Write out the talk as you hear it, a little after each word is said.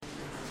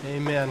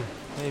Amen.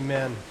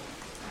 Amen.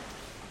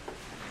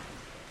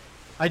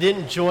 I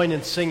didn't join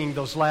in singing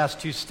those last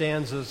two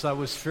stanzas. I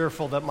was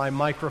fearful that my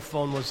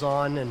microphone was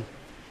on and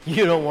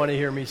you don't want to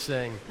hear me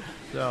sing.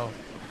 So,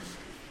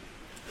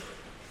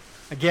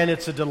 again,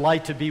 it's a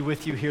delight to be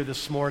with you here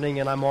this morning,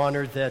 and I'm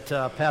honored that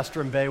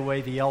Pastor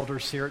Mbewe, the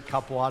elders here at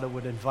Kapawata,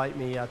 would invite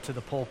me to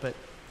the pulpit.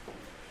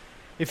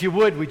 If you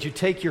would you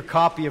take your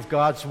copy of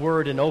God's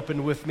Word and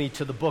open with me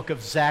to the book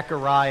of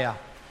Zechariah.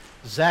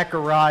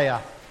 Zechariah.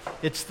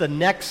 It's the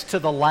next to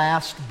the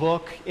last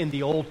book in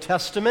the Old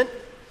Testament,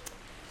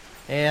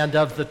 and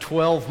of the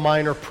 12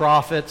 minor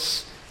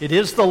prophets, it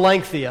is the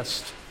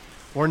lengthiest.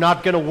 We're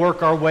not going to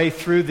work our way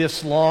through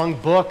this long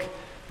book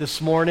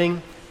this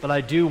morning, but I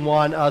do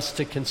want us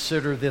to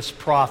consider this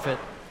prophet.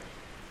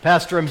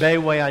 Pastor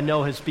Mbewe, I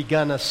know, has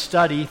begun a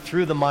study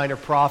through the minor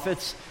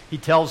prophets. He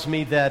tells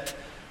me that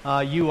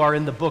you are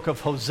in the book of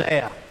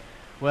Hosea.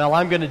 Well,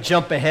 I'm going to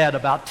jump ahead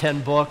about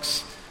 10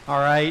 books, all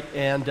right,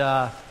 and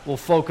we'll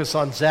focus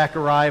on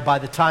Zechariah. By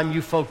the time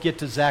you folk get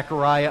to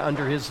Zechariah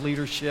under his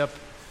leadership,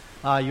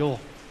 you'll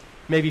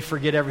maybe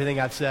forget everything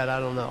I've said. I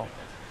don't know.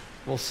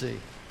 We'll see.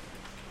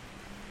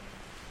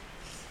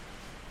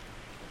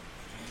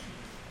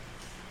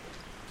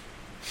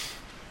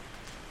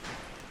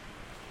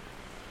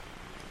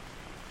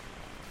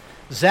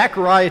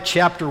 Zechariah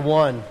chapter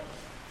 1,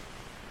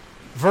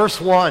 verse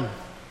 1.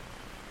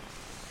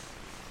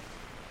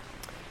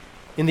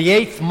 In the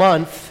 8th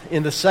month,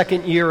 in the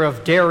 2nd year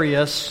of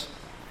Darius,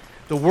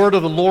 the word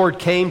of the Lord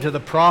came to the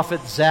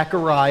prophet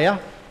Zechariah,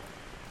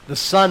 the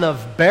son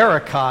of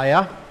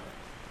Berechiah,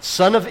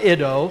 son of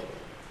Iddo,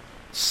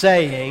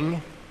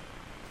 saying,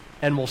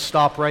 and we'll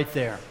stop right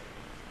there.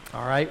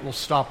 All right, we'll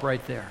stop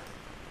right there.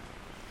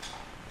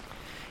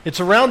 It's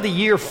around the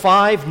year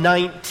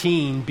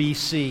 519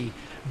 BC.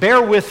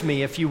 Bear with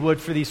me, if you would,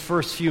 for these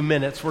first few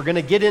minutes. We're going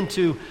to get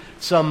into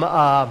some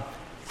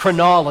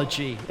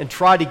chronology and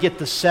try to get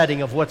the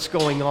setting of what's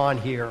going on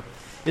here.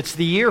 It's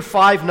the year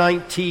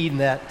 519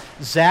 that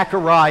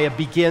Zechariah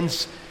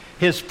begins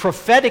his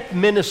prophetic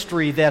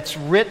ministry that's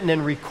written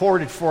and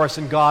recorded for us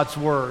in God's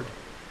Word.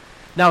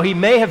 Now, he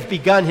may have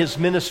begun his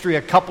ministry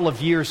a couple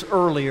of years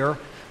earlier,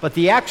 but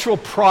the actual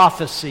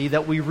prophecy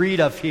that we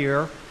read of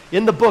here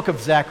in the book of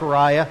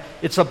Zechariah,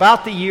 it's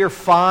about the year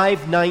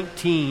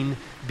 519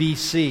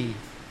 BC.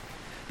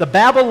 The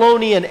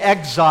Babylonian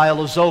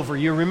exile is over.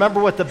 You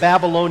remember what the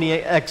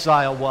Babylonian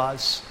exile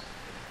was.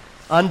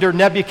 Under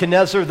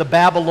Nebuchadnezzar, the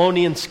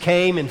Babylonians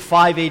came in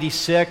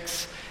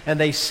 586, and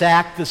they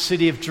sacked the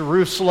city of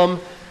Jerusalem.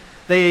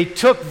 They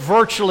took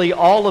virtually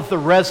all of the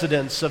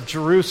residents of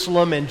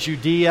Jerusalem and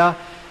Judea,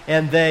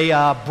 and they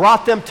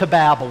brought them to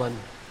Babylon.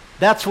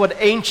 That's what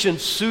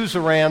ancient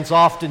suzerains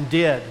often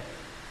did.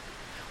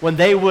 When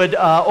they would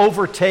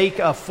overtake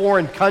a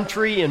foreign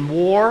country in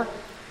war,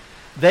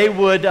 they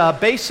would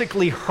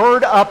basically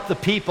herd up the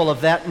people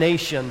of that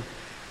nation,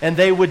 and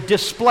they would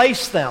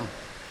displace them,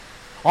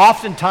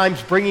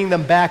 oftentimes bringing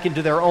them back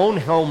into their own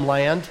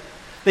homeland.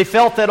 They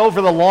felt that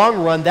over the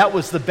long run, that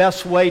was the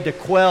best way to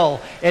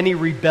quell any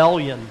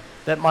rebellion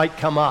that might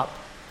come up.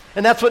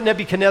 And that's what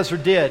Nebuchadnezzar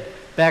did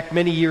back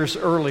many years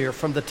earlier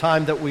from the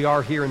time that we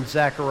are here in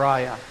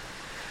Zechariah.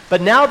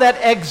 But now that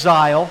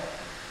exile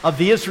of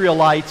the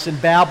Israelites in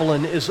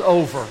Babylon is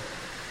over.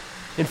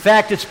 In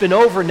fact, it's been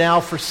over now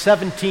for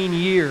 17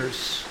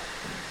 years.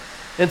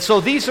 And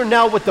so these are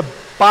now what the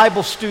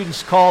Bible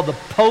students call the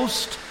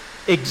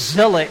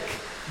post-exilic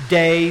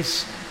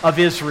days of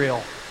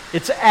Israel.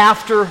 It's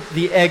after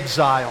the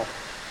exile.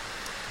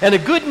 And a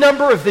good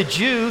number of the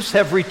Jews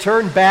have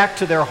returned back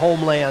to their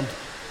homeland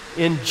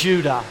in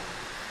Judah.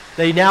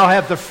 They now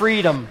have the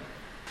freedom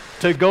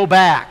to go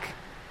back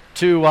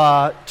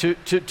to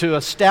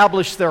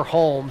establish their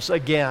homes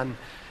again.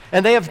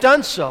 And they have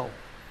done so.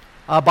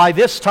 By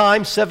this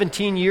time,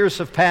 17 years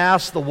have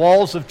passed. The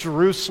walls of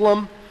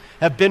Jerusalem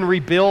have been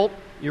rebuilt.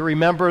 You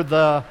remember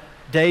the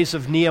days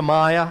of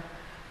Nehemiah.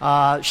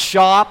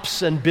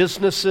 Shops and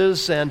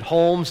businesses and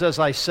homes, as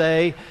I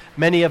say,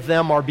 many of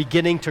them are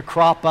beginning to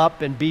crop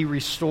up and be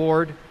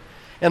restored.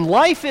 And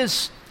life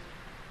is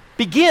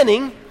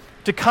beginning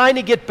to kind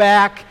of get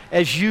back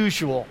as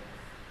usual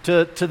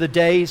to the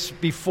days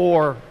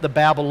before the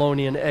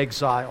Babylonian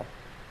exile.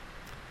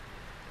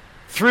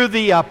 Through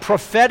the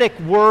prophetic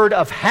word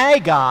of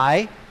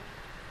Haggai,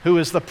 who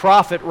is the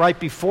prophet right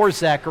before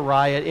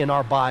Zechariah in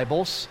our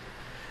Bibles,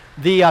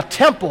 the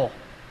temple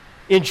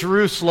in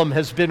Jerusalem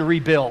has been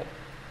rebuilt.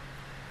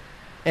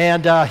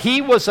 And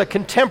he was a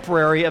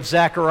contemporary of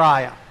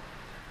Zechariah.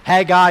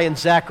 Haggai and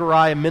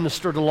Zechariah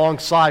ministered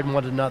alongside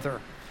one another.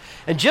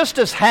 And just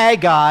as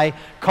Haggai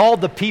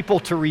called the people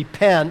to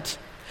repent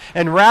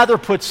and rather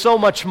put so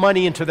much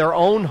money into their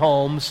own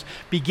homes,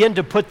 begin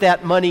to put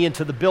that money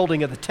into the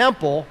building of the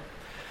temple,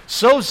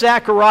 so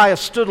Zechariah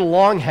stood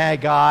along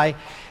Haggai,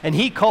 and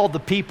he called the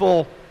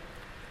people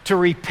to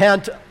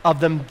repent of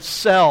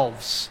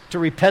themselves, to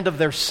repent of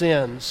their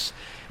sins,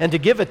 and to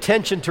give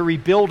attention to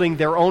rebuilding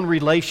their own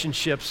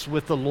relationships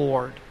with the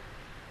Lord.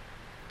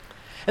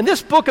 And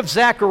this book of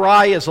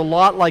Zechariah is a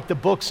lot like the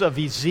books of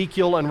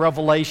Ezekiel and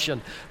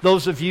Revelation.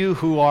 Those of you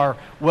who are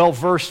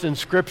well-versed in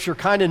Scripture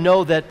kind of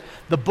know that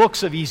the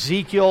books of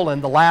Ezekiel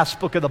and the last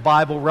book of the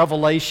Bible,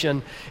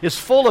 Revelation, is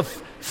full of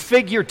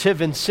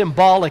figurative and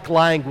symbolic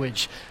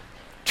language.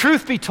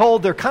 Truth be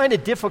told, they're kind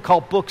of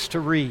difficult books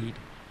to read,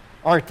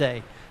 aren't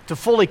they? To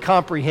fully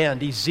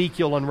comprehend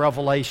Ezekiel and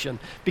Revelation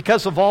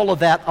because of all of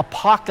that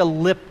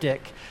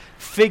apocalyptic,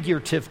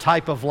 figurative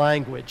type of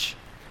language.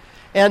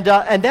 And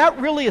that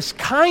really is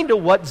kind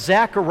of what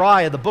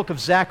Zechariah, the book of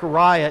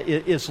Zechariah,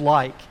 is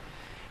like.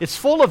 It's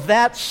full of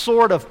that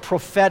sort of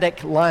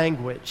prophetic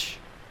language.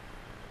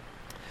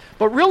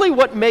 But really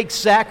what makes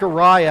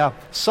Zechariah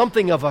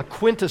something of a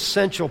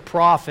quintessential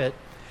prophet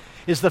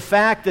is the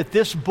fact that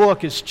this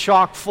book is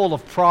chock full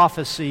of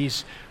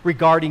prophecies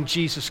regarding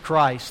Jesus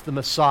Christ, the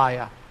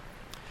Messiah.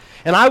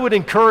 And I would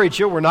encourage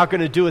you, we're not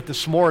going to do it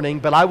this morning,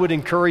 but I would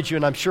encourage you,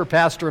 and I'm sure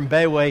Pastor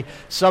Mbewe,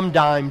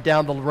 sometime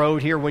down the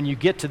road here when you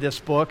get to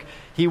this book,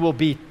 he will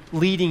be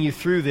leading you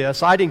through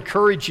this. I'd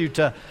encourage you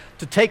to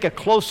take a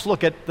close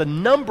look at the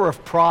number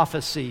of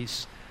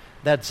prophecies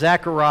that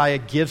Zechariah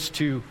gives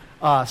to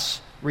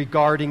us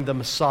regarding the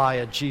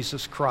Messiah,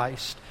 Jesus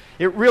Christ.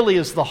 It really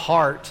is the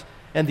heart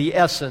and the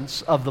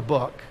essence of the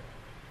book.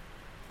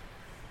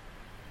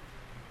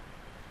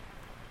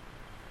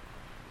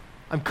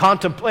 I'm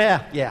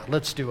contemplating,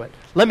 let's do it.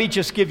 Let me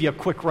just give you a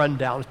quick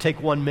rundown. It'll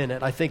take 1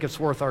 minute. I think it's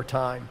worth our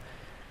time.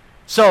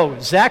 So,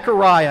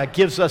 Zechariah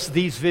gives us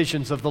these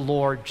visions of the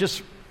Lord,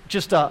 just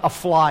a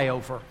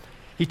flyover.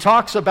 He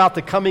talks about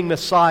the coming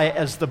Messiah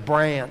as the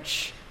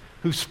branch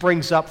who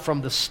springs up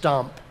from the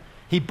stump.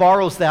 He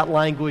borrows that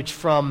language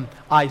from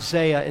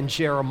Isaiah and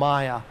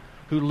Jeremiah,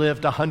 who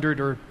lived 100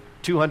 or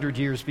 200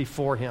 years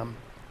before him.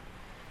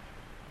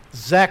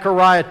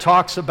 Zechariah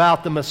talks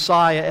about the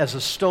Messiah as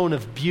a stone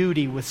of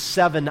beauty with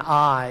 7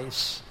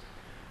 eyes.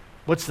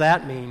 What's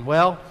that mean?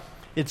 Well,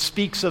 it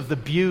speaks of the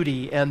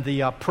beauty and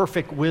the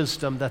perfect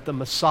wisdom that the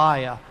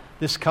Messiah,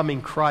 this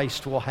coming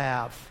Christ, will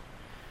have.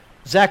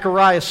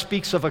 Zechariah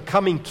speaks of a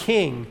coming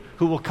king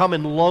who will come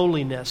in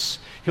lowliness.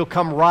 He'll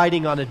come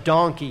riding on a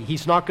donkey.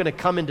 He's not going to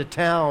come into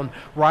town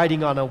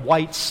riding on a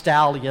white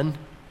stallion,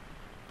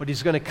 but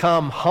he's going to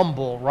come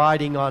humble,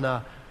 riding on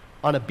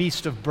a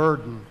beast of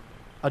burden,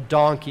 a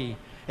donkey.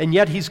 And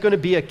yet he's going to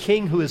be a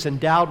king who is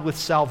endowed with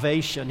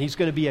salvation. He's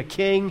going to be a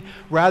king,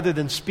 rather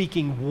than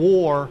speaking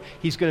war,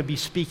 he's going to be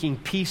speaking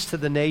peace to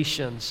the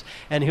nations.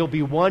 And he'll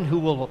be one who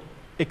will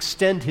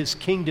extend his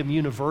kingdom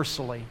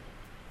universally.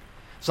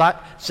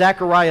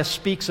 Zechariah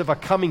speaks of a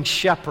coming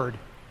shepherd.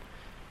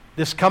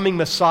 This coming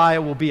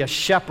Messiah will be a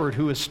shepherd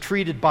who is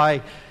treated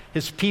by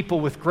his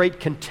people with great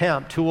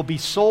contempt, who will be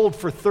sold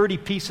for 30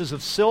 pieces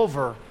of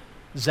silver,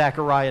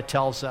 Zechariah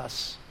tells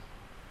us.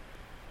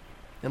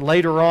 And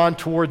later on,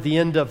 toward the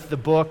end of the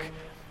book,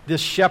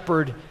 this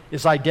shepherd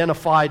is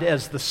identified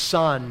as the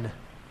son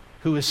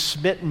who is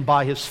smitten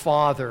by his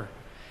father.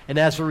 And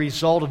as a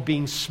result of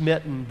being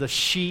smitten, the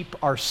sheep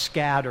are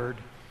scattered.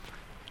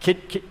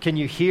 Can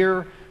you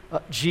hear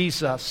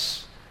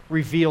Jesus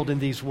revealed in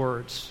these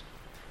words?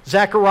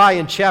 Zechariah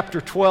in chapter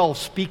 12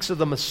 speaks of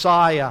the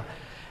Messiah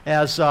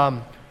as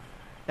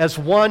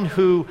one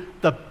who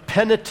the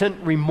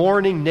penitent,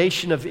 remourning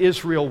nation of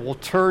Israel will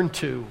turn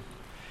to.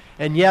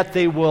 And yet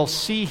they will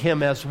see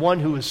him as one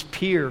who is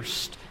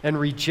pierced and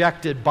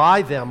rejected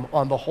by them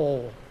on the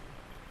whole.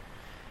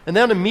 And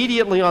then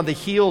immediately on the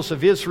heels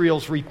of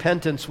Israel's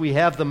repentance, we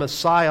have the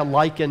Messiah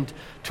likened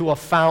to a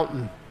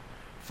fountain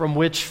from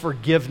which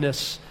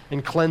forgiveness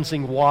and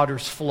cleansing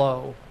waters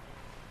flow.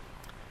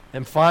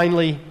 And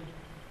finally,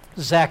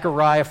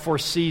 Zechariah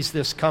foresees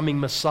this coming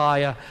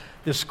Messiah,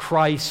 this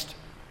Christ,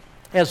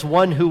 as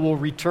one who will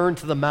return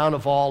to the Mount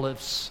of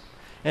Olives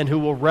and who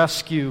will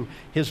rescue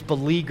his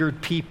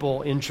beleaguered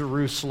people in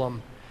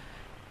Jerusalem.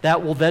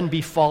 That will then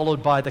be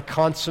followed by the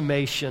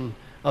consummation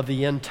of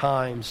the end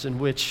times, in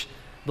which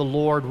the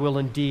Lord will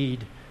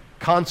indeed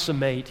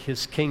consummate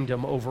his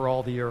kingdom over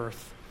all the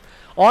earth.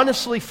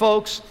 Honestly,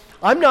 folks,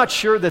 I'm not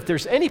sure that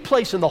there's any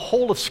place in the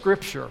whole of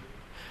Scripture,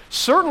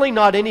 certainly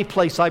not any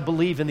place, I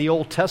believe, in the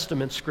Old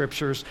Testament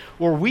Scriptures,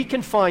 where we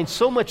can find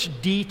so much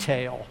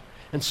detail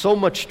and so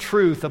much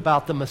truth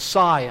about the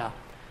Messiah,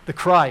 the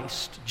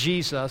Christ,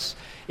 Jesus,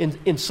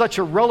 in such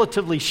a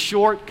relatively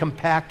short,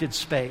 compacted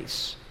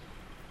space.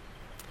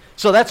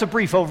 So that's a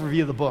brief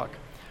overview of the book.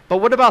 But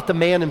what about the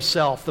man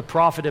himself, the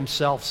prophet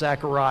himself,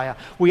 Zechariah?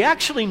 We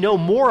actually know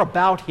more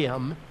about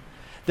him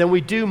than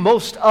we do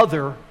most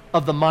other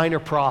of the minor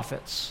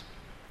prophets.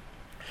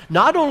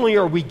 Not only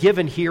are we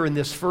given here in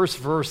this first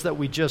verse that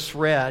we just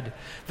read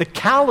the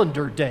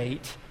calendar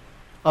date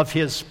of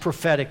his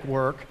prophetic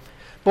work,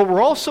 but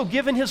we're also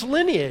given his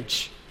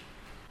lineage,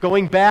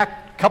 going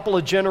back a couple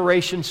of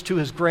generations to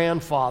his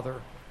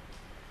grandfather.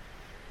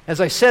 As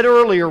I said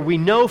earlier, we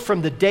know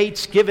from the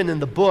dates given in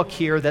the book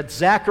here that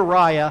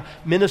Zechariah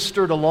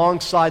ministered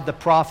alongside the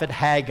prophet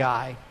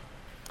Haggai.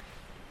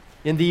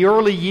 In the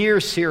early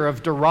years here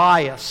of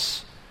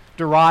Darius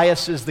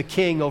is the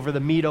king over the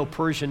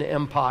Medo-Persian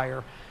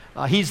Empire.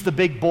 He's the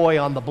big boy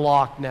on the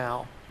block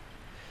now.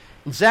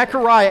 And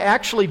Zechariah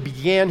actually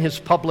began his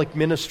public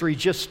ministry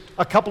just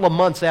a couple of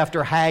months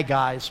after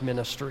Haggai's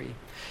ministry.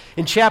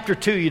 In chapter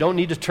 2, you don't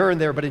need to turn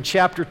there, but in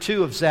chapter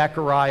 2 of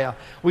Zechariah,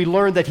 we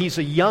learn that he's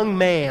a young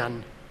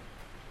man.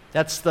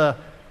 That's the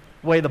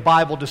way the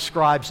Bible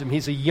describes him.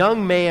 He's a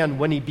young man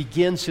when he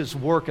begins his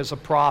work as a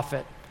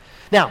prophet.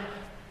 Now,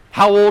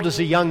 how old is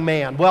a young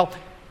man? Well,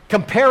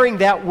 comparing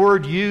that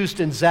word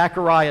used in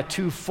Zechariah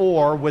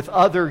 2:4 with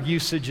other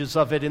usages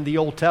of it in the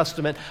Old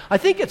Testament, I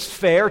think it's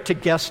fair to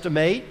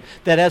guesstimate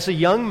that as a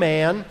young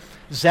man,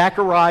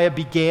 Zechariah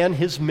began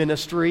his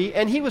ministry,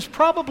 and he was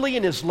probably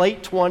in his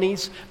late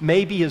 20s,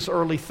 maybe his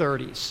early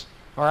 30s.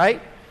 All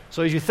right?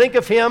 So as you think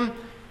of him,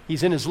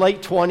 he's in his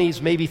late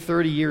 20s, maybe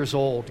 30 years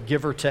old,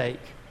 give or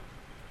take.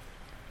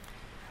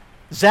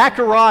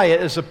 Zechariah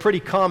is a pretty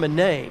common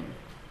name.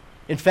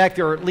 In fact,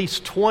 there are at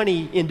least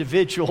 20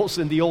 individuals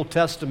in the Old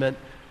Testament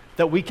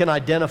that we can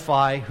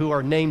identify who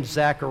are named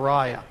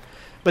Zechariah.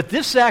 But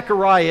this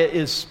Zechariah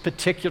is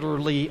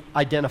particularly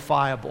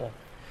identifiable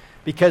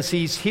because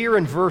he's here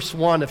in verse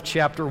 1 of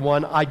chapter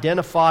 1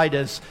 identified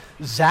as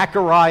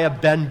Zechariah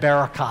ben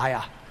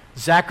Berechiah.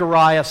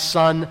 Zechariah,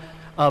 son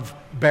of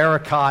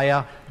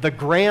Berechiah, the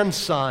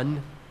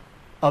grandson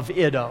of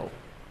Iddo.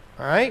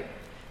 All right?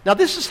 Now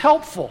this is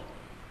helpful.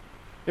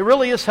 It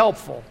really is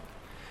helpful.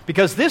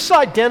 Because this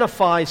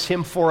identifies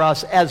him for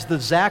us as the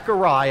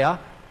Zechariah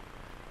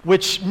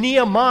which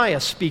Nehemiah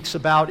speaks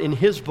about in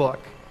his book.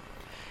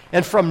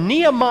 And from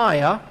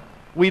Nehemiah,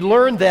 we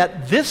learn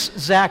that this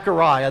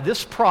Zechariah,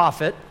 this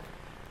prophet,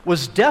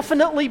 was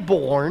definitely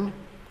born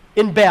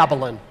in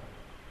Babylon.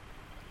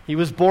 He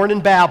was born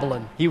in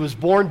Babylon. He was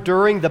born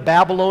during the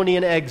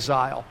Babylonian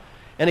exile.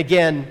 And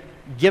again,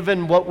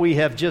 given what we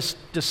have just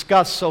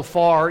discussed so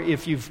far,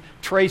 if you've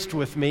traced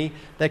with me,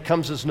 that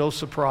comes as no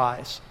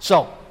surprise.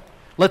 So,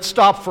 let's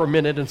stop for a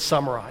minute and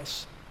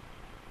summarize.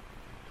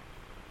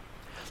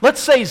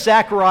 Let's say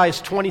Zechariah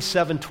is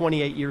 27,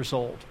 28 years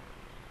old.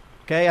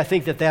 Okay, I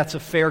think that that's a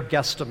fair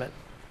guesstimate.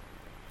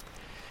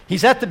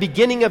 He's at the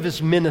beginning of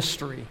his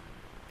ministry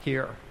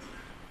here.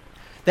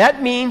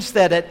 That means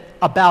that at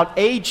about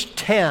age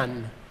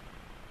 10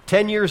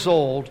 years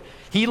old,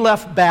 he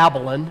left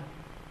Babylon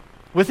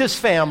with his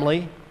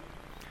family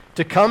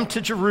to come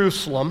to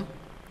Jerusalem.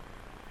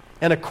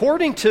 And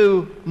according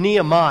to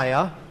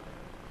Nehemiah,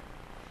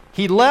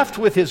 he left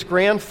with his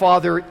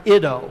grandfather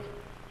Iddo.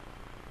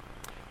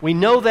 We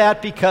know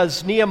that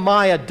because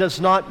Nehemiah does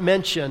not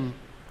mention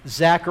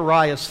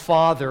Zechariah's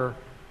father,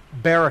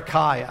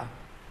 Berechiah.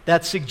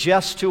 That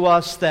suggests to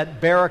us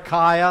that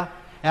Berechiah,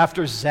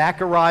 after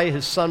Zechariah,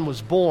 his son,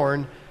 was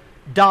born,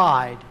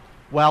 died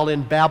while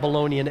in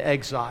Babylonian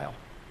exile.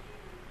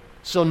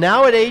 So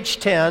now at age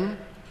 10,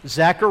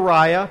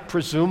 Zechariah,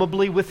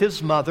 presumably with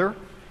his mother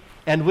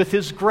and with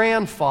his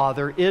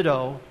grandfather,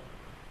 Iddo,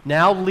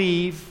 now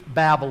leave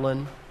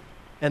Babylon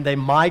and they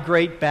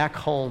migrate back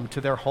home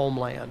to their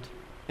homeland,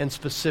 and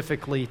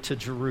specifically to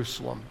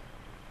Jerusalem.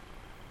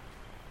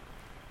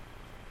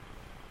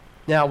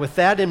 Now, with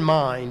that in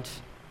mind,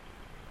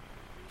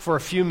 for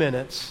a few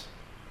minutes,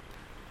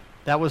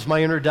 that was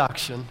my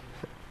introduction.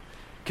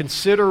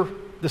 Consider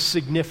the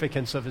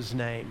significance of his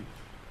name.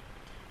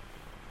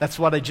 That's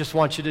what I just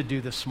want you to do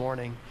this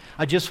morning.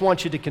 I just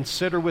want you to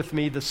consider with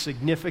me the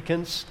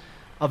significance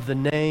of the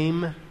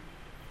name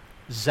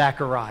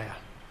Zechariah.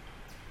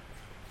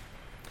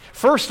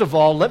 First of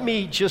all, let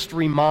me just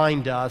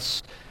remind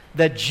us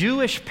that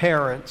Jewish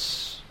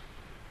parents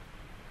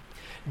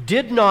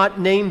did not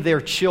name their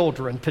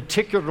children,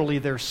 particularly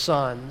their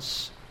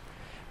sons,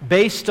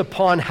 based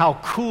upon how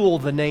cool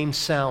the name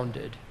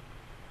sounded.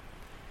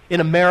 In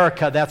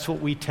America, that's what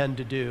we tend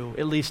to do,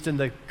 at least in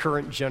the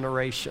current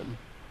generation.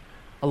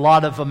 A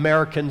lot of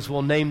Americans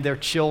will name their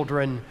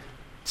children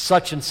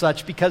such and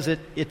such because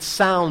it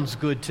sounds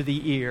good to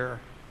the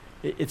ear.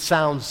 It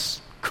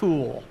sounds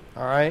cool,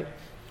 all right?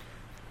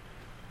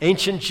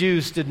 Ancient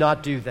Jews did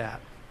not do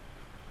that.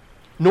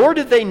 Nor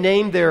did they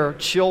name their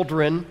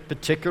children,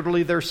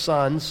 particularly their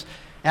sons,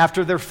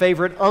 after their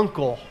favorite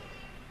uncle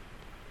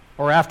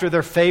or after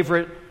their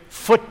favorite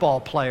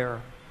football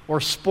player or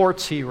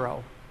sports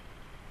hero.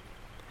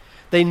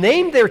 They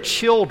named their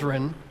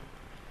children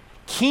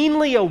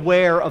keenly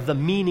aware of the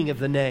meaning of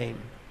the name.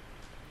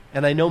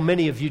 And I know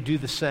many of you do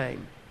the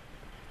same.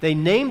 They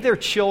named their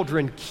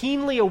children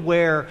keenly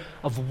aware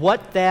of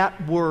what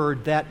that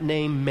word, that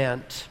name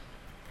meant.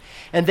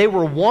 And they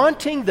were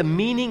wanting the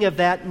meaning of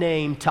that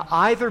name to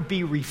either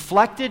be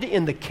reflected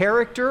in the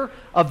character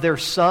of their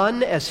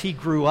son as he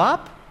grew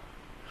up,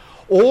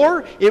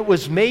 or it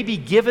was maybe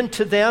given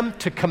to them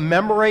to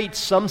commemorate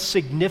some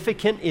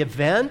significant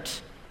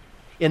event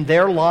in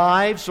their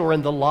lives or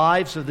in the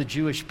lives of the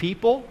Jewish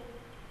people.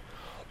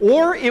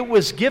 Or it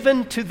was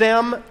given to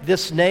them,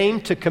 this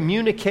name, to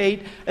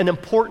communicate an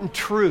important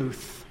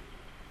truth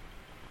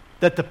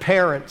that the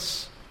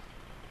parents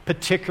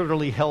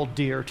particularly held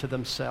dear to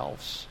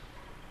themselves.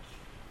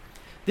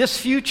 This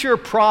future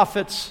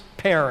prophet's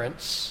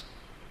parents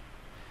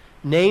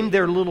named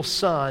their little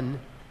son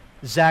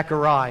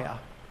Zechariah.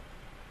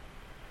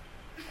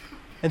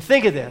 And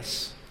think of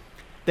this.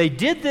 They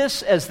did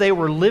this as they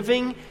were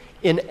living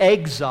in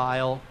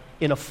exile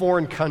in a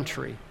foreign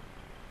country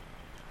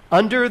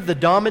under the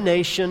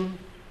domination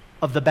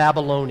of the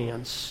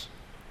Babylonians.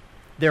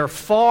 They're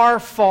far,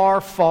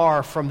 far,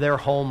 far from their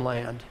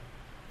homeland,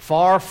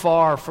 far,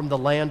 far from the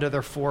land of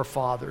their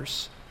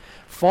forefathers,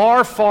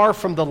 far, far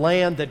from the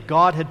land that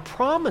God had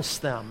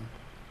promised them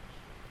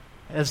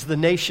as the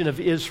nation of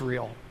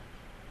Israel,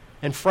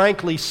 and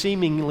frankly,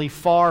 seemingly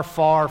far,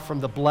 far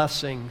from the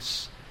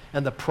blessings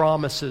and the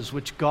promises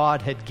which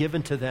God had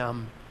given to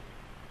them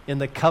in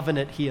the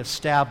covenant He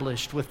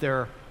established with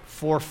their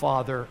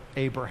forefather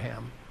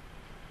Abraham.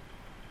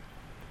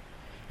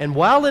 And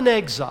while in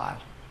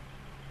exile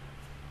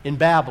in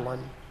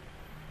Babylon,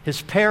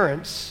 his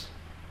parents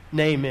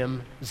name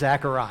him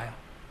Zechariah.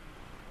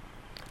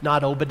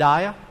 Not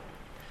Obadiah,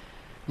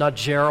 not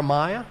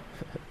Jeremiah,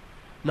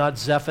 not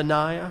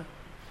Zephaniah,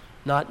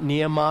 not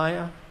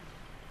Nehemiah,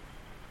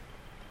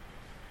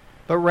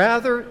 but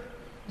rather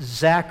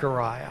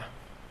Zechariah.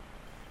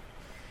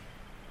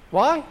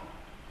 Why?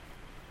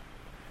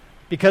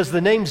 Because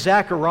the name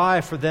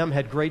Zechariah for them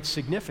had great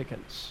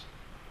significance.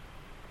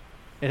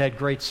 It had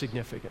great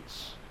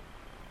significance.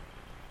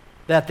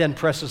 That then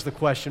presses the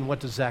question,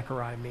 what does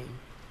Zechariah mean?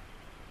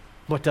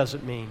 What does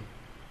it mean?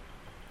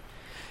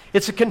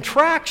 It's a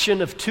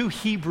contraction of two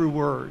Hebrew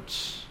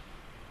words.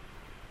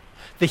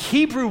 The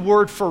Hebrew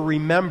word for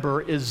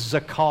remember is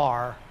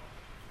zakar.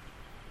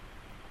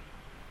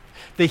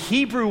 The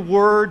Hebrew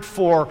word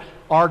for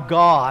our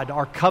God,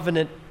 our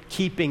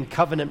covenant-keeping,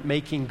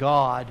 covenant-making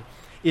God,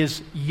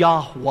 is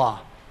Yahweh.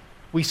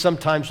 We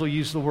sometimes will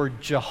use the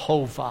word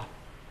Jehovah.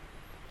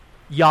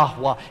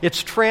 Yahweh.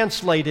 It's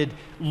translated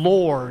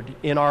Lord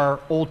in our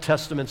Old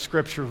Testament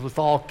scriptures with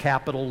all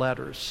capital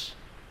letters.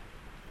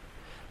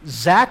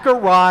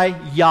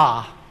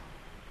 Zechariah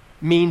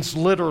means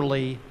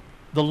literally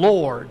the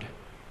Lord,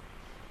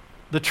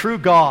 the true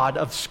God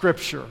of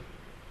Scripture,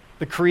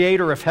 the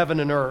creator of heaven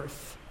and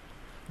earth.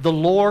 The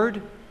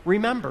Lord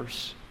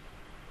remembers.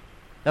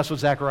 That's what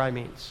Zechariah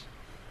means.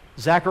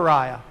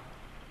 Zechariah,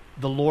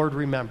 the Lord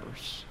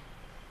remembers.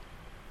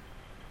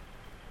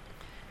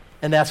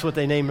 And that's what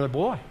they named their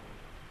boy.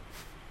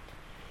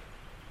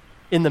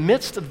 In the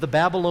midst of the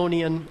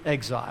Babylonian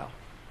exile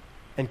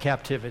and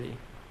captivity,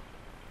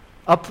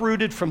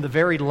 uprooted from the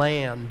very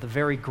land, the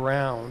very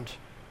ground,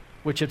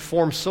 which had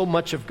formed so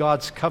much of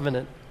God's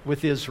covenant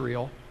with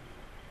Israel,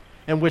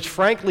 and which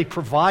frankly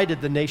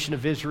provided the nation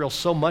of Israel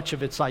so much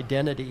of its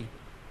identity.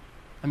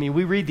 I mean,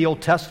 we read the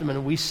Old Testament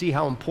and we see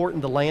how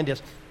important the land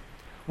is.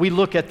 We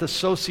look at the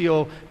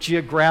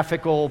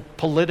socio-geographical,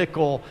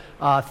 political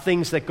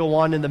things that go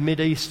on in the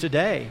Mideast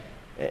today,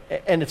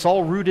 and it's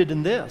all rooted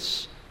in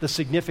this, the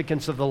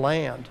significance of the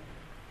land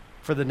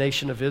for the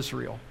nation of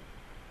Israel.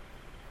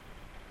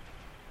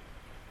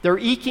 They're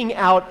eking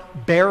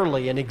out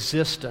barely an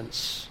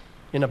existence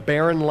in a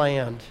barren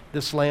land,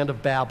 this land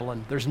of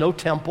Babylon. There's no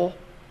temple,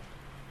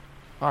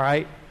 all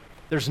right?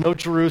 There's no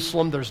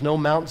Jerusalem. There's no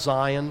Mount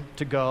Zion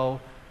to go.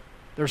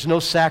 There's no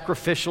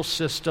sacrificial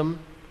system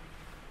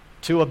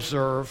to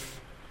observe.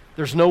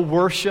 There's no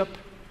worship.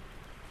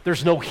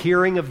 There's no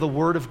hearing of the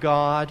Word of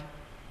God.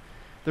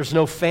 There's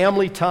no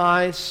family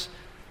ties.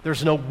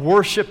 There's no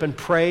worship and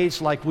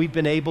praise like we've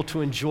been able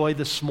to enjoy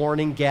this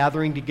morning,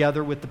 gathering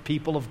together with the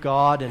people of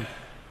God and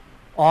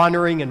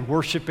honoring and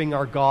worshiping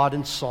our God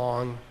in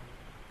song.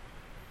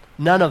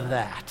 None of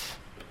that.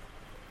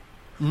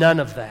 None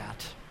of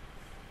that.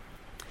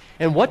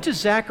 And what does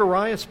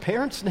Zechariah's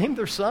parents name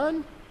their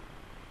son?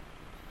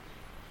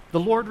 The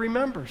Lord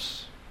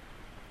remembers.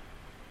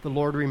 The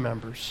Lord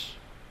remembers.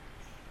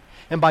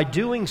 And by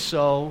doing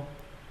so,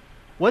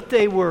 what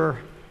they were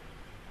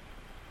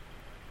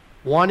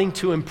wanting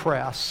to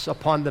impress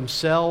upon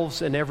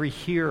themselves and every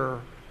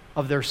hearer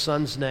of their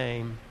son's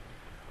name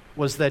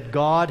was that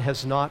God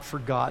has not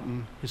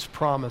forgotten His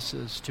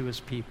promises to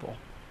His people.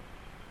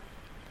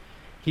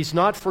 He's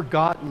not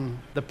forgotten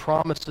the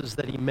promises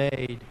that He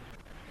made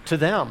to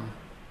them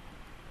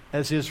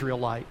as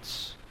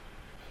Israelites,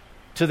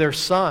 to their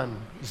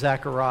son,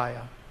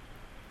 Zechariah,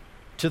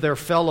 to their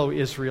fellow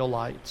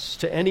Israelites,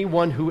 to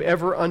anyone who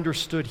ever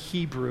understood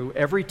Hebrew.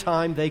 Every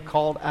time they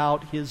called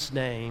out His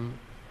name,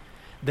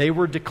 they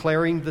were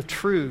declaring the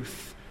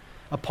truth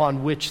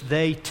upon which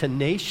they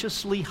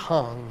tenaciously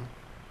hung.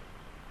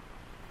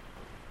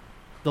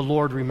 The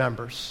Lord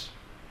remembers.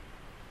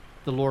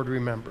 The Lord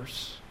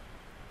remembers.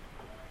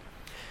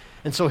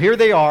 And so here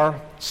they are,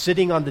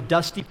 sitting on the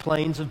dusty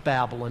plains of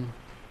Babylon,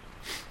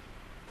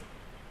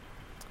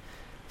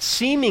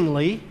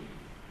 seemingly,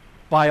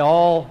 by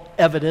all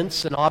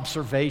evidence and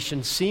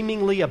observation,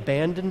 seemingly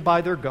abandoned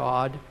by their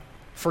God,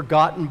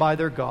 forgotten by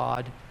their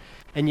God,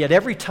 and yet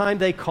every time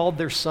they called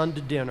their son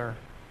to dinner,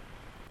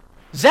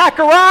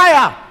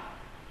 Zechariah,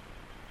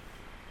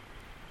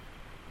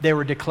 they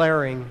were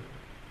declaring,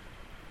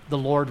 the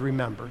Lord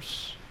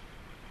remembers.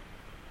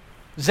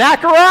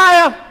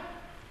 Zechariah,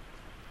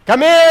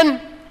 come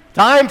in,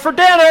 time for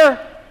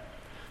dinner.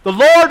 The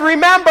Lord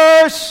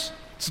remembers,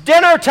 it's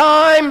dinner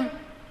time.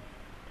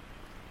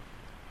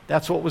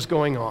 That's what was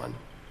going on.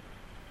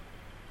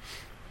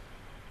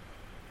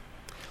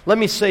 Let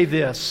me say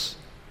this,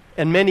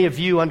 and many of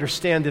you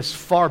understand this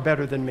far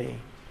better than me.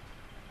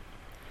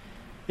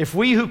 If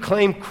we who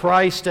claim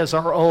Christ as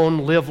our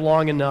own live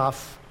long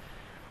enough,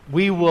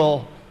 we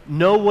will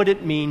know what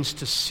it means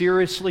to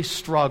seriously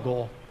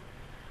struggle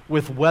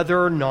with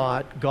whether or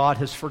not God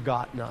has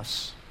forgotten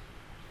us.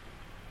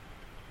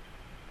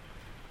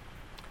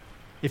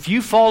 If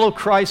you follow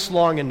Christ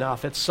long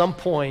enough, at some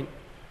point,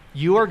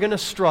 you are going to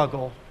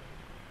struggle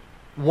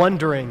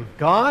wondering,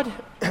 God,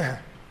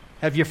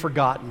 have you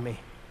forgotten me?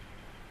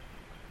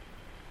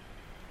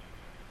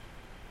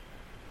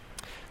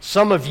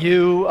 Some of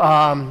you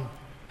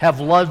have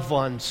loved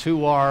ones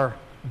who are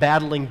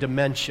battling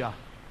dementia.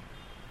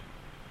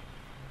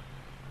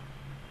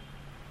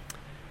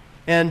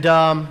 And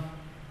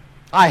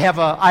I have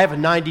a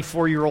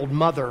 94-year-old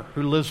mother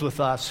who lives with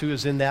us who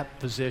is in that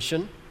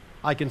position.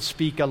 I can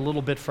speak a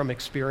little bit from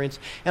experience.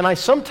 And I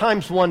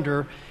sometimes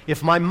wonder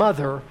if my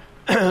mother,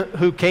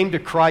 who came to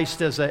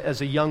Christ as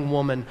a young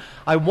woman,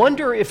 I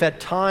wonder if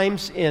at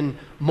times in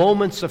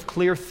moments of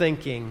clear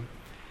thinking,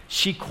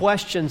 she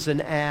questions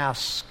and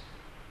asks,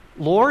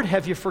 Lord,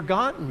 have you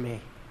forgotten me?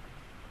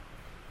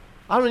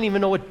 I don't even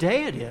know what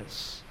day it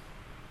is.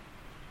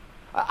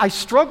 I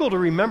struggle to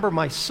remember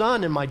my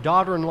son and my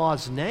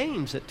daughter-in-law's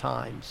names at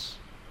times.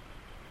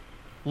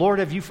 Lord,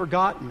 have you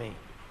forgotten me?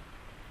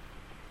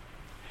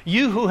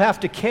 You who have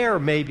to care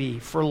maybe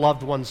for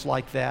loved ones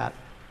like that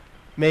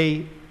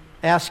may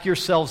ask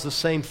yourselves the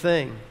same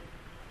thing.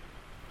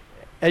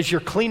 As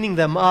you're cleaning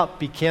them up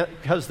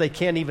because they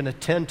can't even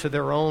attend to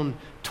their own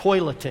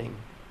toileting,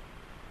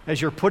 as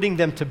you're putting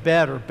them to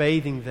bed or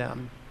bathing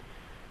them,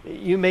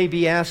 you may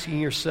be asking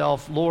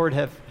yourself, Lord,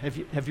 have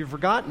you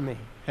forgotten me?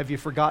 Have you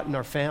forgotten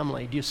our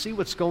family? Do you see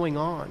what's going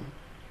on?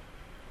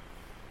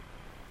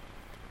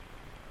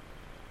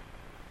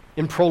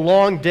 In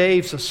prolonged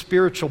days of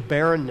spiritual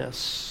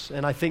barrenness,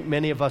 and I think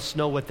many of us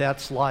know what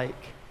that's like,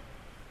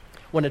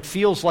 when it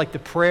feels like the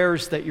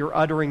prayers that you're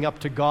uttering up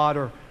to God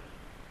are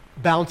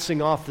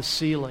bouncing off the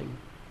ceiling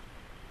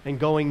and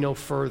going no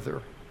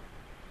further.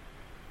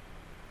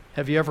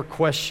 Have you ever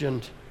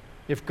questioned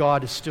if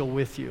God is still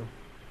with you?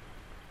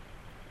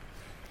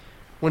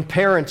 When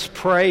parents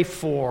pray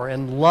for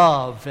and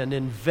love and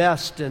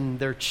invest in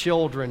their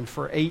children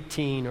for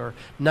 18 or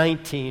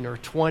 19 or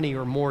 20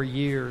 or more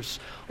years,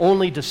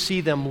 only to see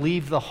them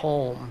leave the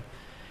home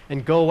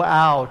and go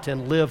out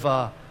and live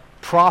a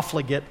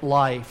profligate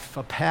life,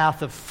 a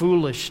path of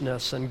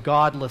foolishness and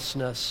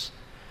godlessness,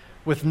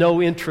 with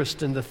no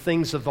interest in the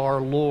things of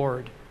our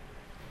Lord.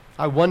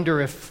 I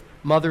wonder if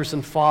mothers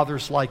and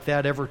fathers like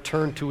that ever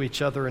turn to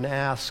each other and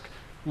ask,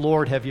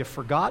 Lord, have you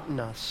forgotten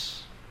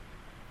us?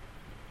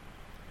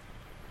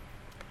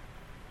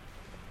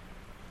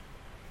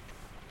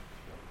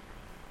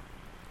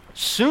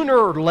 Sooner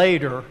or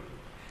later,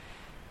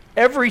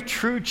 every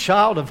true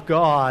child of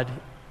God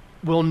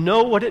will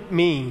know what it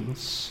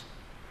means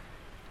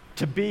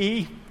to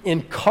be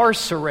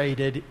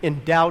incarcerated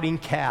in Doubting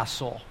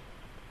Castle,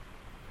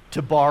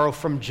 to borrow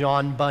from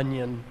John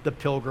Bunyan, The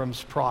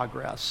Pilgrim's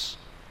Progress.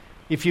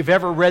 If you've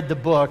ever read the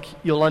book,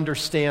 you'll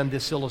understand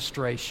this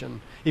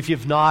illustration. If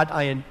you've not,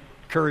 I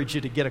encourage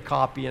you to get a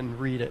copy and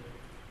read it.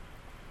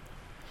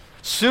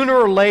 Sooner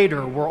or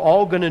later, we're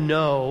all going to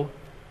know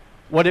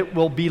what it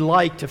will be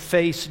like to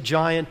face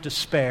giant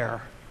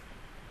despair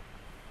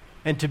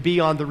and to be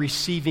on the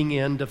receiving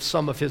end of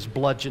some of his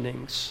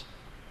bludgeonings.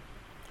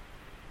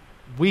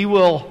 We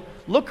will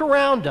look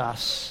around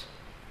us,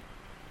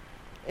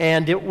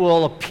 and it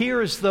will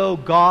appear as though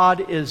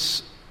God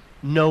is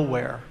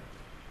nowhere,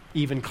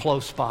 even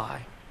close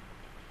by.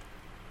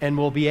 And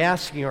we'll be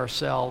asking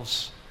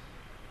ourselves,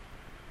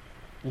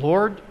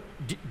 Lord,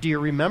 do you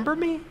remember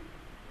me?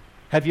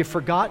 Have you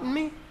forgotten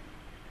me?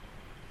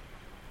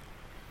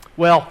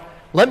 Well,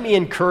 let me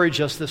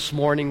encourage us this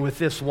morning with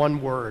this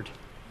one word.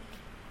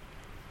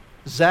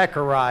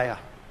 Zechariah.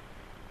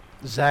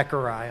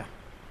 Zechariah.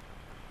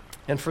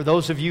 And for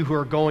those of you who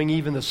are going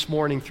even this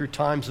morning through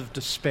times of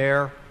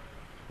despair,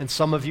 and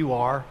some of you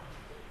are,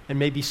 and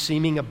maybe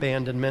seeming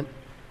abandonment,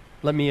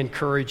 let me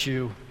encourage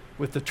you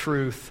with the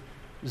truth,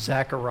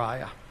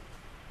 Zechariah.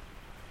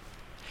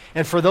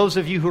 And for those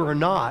of you who are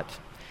not,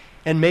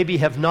 and maybe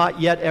have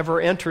not yet ever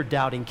entered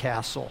Doubting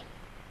Castle,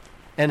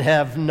 and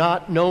have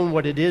not known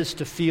what it is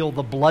to feel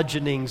the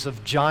bludgeonings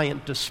of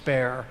giant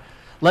despair,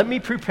 let me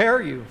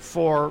prepare you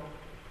for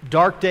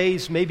dark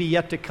days maybe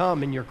yet to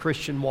come in your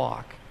Christian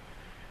walk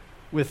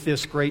with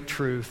this great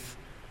truth: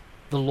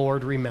 the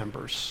Lord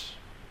remembers.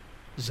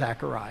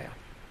 Zechariah.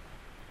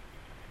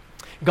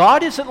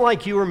 God isn't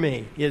like you or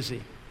me, is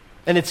he?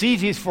 And it's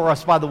easy for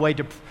us, by the way,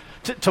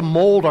 to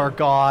mold our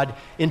God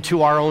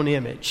into our own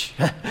image.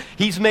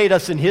 He's made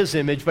us in his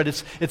image, but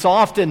it's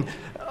often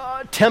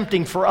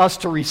tempting for us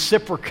to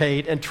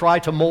reciprocate and try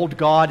to mold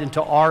God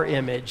into our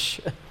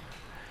image.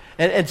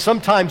 And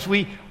sometimes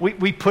we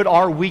put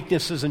our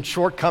weaknesses and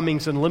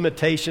shortcomings and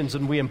limitations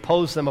and we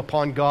impose them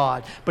upon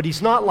God. But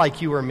he's not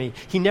like you or me.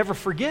 He never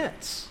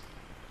forgets.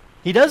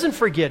 He doesn't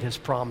forget his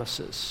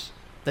promises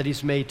that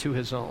he's made to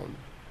his own.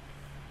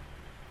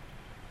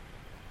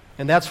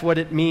 And that's what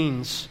it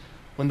means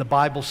when the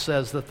Bible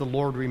says that the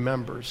Lord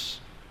remembers.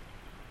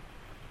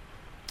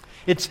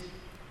 It's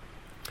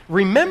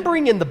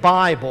remembering in the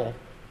Bible,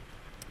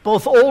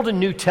 both Old and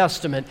New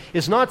Testament,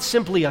 is not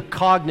simply a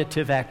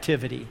cognitive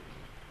activity.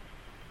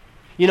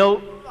 You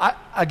know,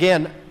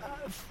 again,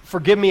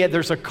 forgive me,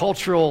 there's a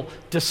cultural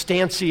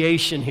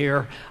distanciation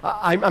here.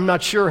 I'm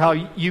not sure how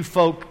you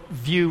folk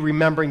view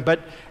remembering, but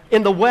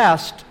in the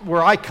West,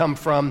 where I come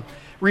from,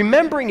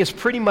 remembering is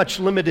pretty much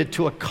limited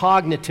to a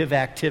cognitive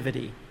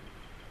activity.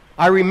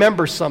 I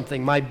remember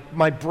something.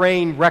 My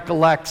brain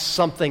recollects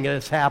something that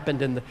has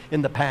happened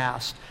in the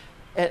past.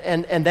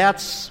 And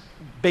that's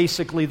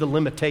basically the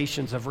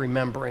limitations of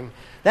remembering.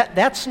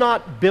 That's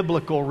not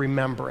biblical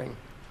remembering.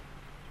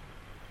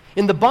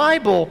 In the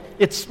Bible,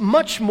 it's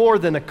much more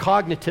than a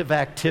cognitive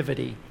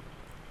activity.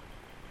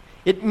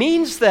 It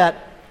means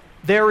that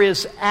there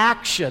is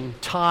action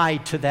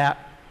tied to that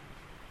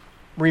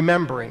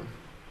remembering.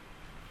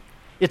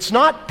 It's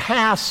not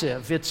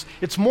passive.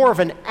 It's more of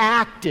an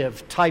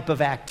active type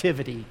of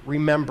activity,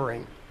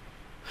 remembering.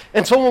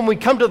 And so when we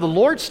come to the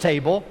Lord's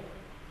table,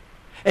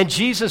 and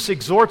Jesus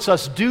exhorts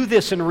us, do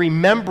this in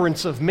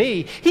remembrance of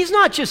me, he's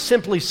not just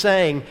simply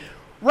saying,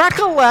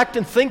 recollect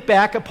and think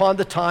back upon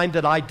the time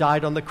that I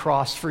died on the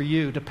cross for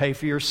you to pay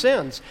for your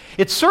sins.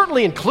 It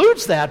certainly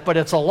includes that, but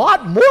it's a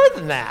lot more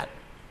than that.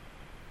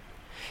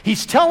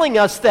 He's telling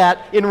us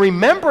that in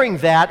remembering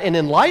that and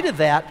in light of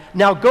that,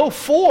 now go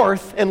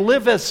forth and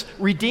live as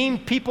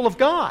redeemed people of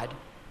God.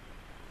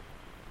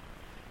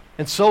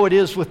 And so it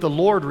is with the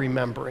Lord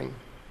remembering.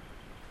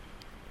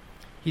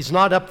 He's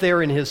not up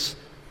there in his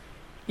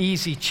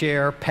easy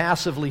chair,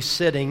 passively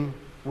sitting,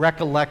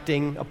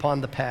 recollecting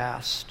upon the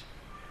past.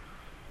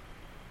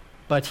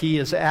 But he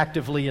is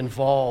actively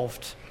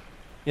involved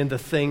in the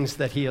things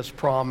that he has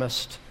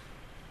promised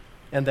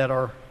and that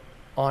are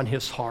on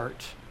his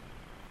heart.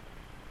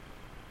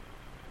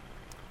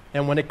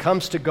 And when it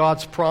comes to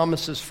God's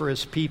promises for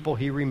his people,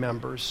 he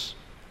remembers.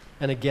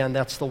 And again,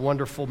 that's the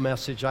wonderful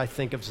message, I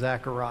think, of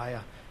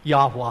Zechariah.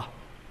 Yahweh,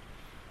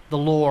 the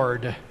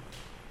Lord,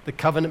 the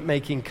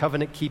covenant-making,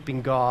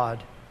 covenant-keeping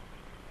God,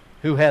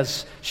 who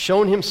has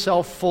shown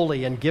himself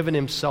fully and given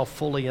himself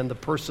fully in the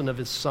person of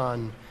his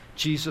Son,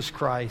 Jesus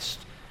Christ,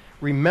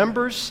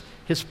 remembers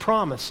his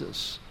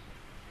promises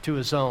to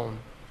his own,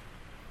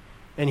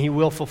 and he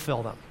will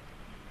fulfill them.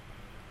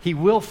 He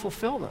will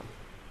fulfill them.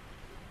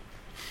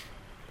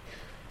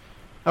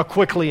 Now,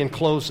 quickly in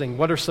closing,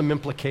 what are some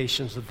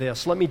implications of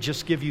this? Let me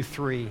just give you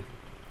three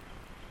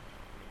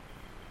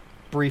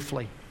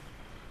briefly.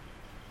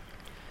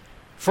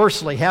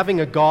 Firstly, having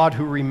a God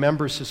who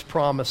remembers his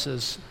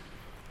promises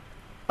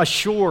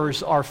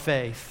assures our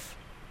faith.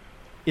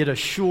 It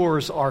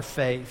assures our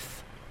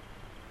faith.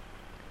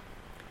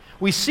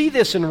 We see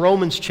this in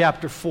Romans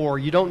chapter 4.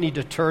 You don't need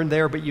to turn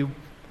there, but you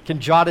can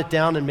jot it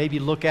down and maybe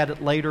look at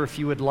it later if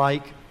you would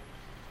like.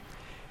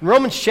 In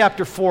Romans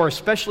chapter 4,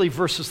 especially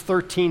verses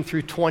 13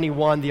 through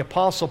 21, the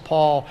Apostle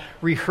Paul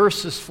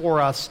rehearses for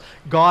us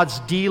God's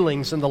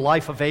dealings in the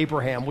life of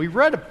Abraham. We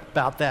read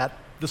about that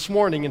this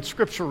morning in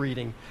Scripture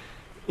reading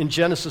in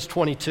Genesis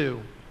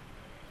 22.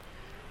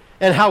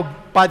 And how,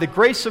 by the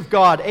grace of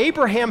God,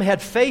 Abraham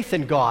had faith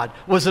in God.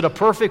 Was it a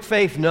perfect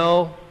faith?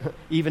 No.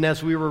 Even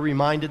as we were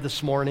reminded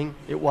this morning,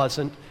 it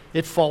wasn't.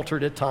 It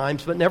faltered at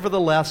times. But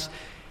nevertheless,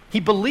 he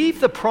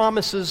believed the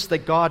promises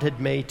that God had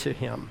made to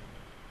him.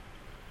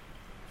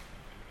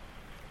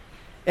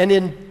 And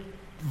in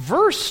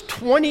verse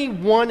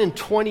 21 and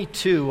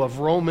 22 of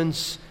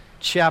Romans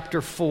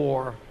chapter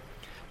 4,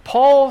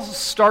 Paul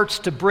starts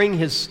to bring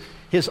his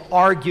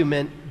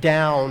argument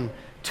down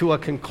to a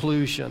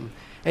conclusion.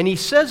 And he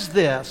says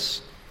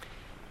this.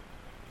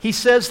 He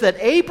says that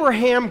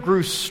Abraham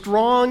grew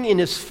strong in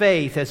his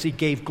faith as he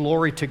gave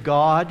glory to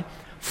God,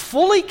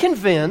 fully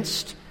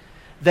convinced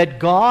that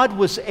God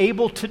was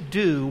able to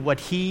do what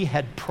he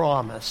had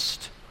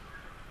promised.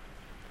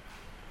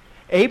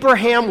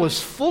 Abraham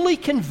was fully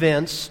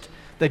convinced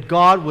that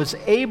God was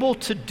able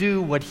to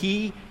do what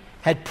he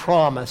had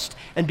promised.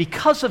 And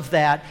because of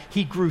that,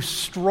 he grew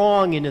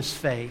strong in his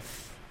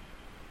faith.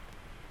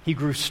 He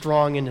grew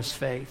strong in his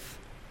faith.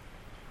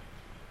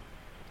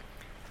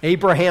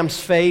 Abraham's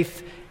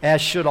faith, as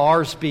should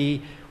ours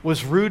be,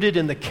 was rooted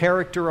in the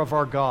character of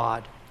our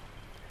God.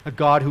 A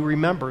God who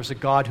remembers, a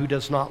God who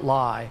does not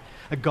lie,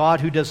 a God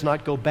who does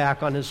not go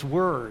back on his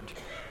word,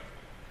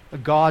 a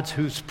God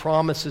whose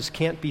promises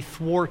can't be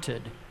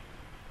thwarted,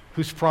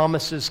 whose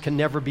promises can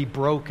never be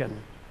broken,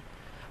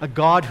 a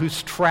God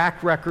whose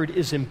track record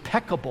is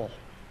impeccable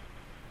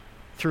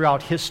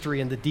throughout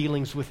history and the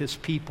dealings with his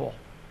people.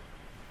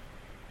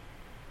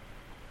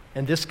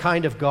 And this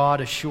kind of God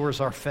assures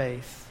our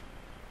faith.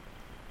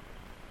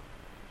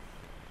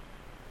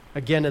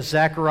 Again, as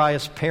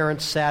Zechariah's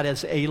parents sat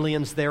as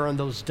aliens there on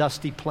those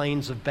dusty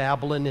plains of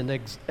Babylon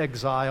in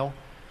exile,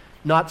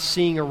 not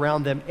seeing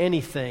around them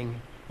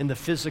anything in the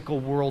physical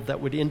world that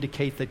would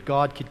indicate that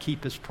God could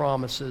keep his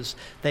promises,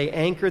 they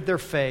anchored their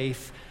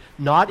faith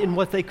not in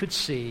what they could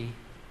see,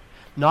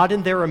 not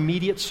in their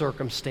immediate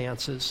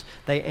circumstances.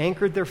 They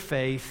anchored their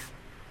faith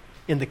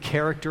in the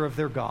character of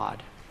their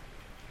God.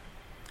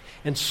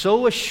 And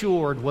so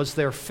assured was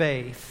their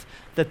faith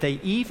that they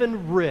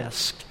even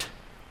risked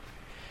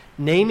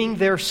naming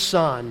their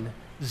son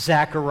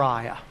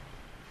Zechariah.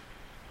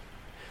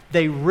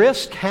 They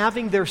risked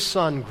having their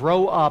son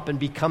grow up and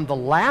become the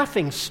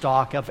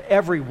laughingstock of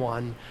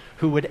everyone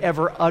who would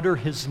ever utter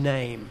his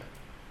name.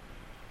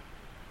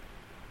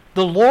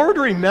 The Lord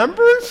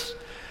remembers?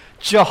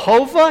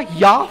 Jehovah,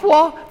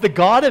 Yahweh, the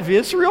God of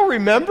Israel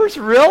remembers?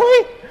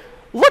 Really?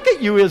 Look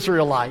at you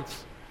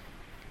Israelites.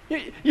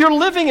 You're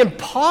living in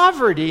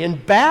poverty in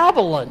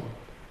Babylon.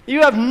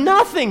 You have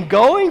nothing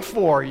going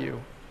for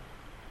you.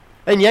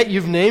 And yet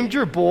you've named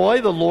your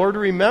boy, the Lord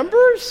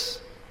remembers?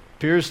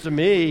 Appears to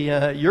me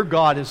your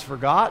God is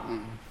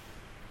forgotten.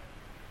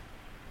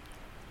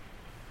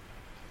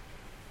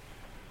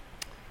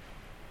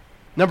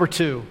 Number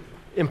 2,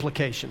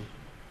 implication.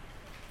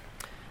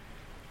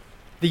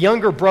 The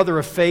younger brother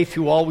of faith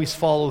who always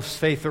follows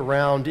faith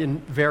around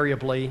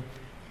invariably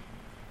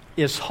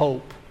is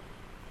hope.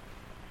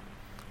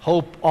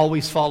 Hope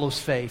always follows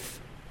faith.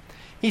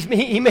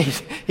 He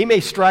may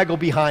straggle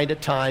behind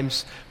at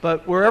times,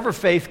 but wherever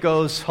faith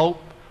goes,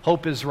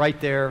 hope is right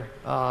there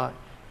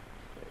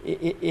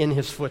in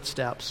his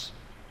footsteps.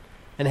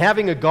 And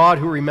having a God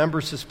who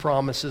remembers his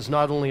promises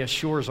not only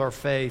assures our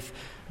faith,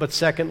 but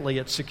secondly,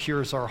 it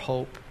secures our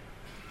hope.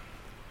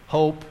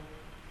 Hope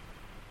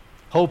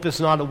is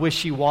not a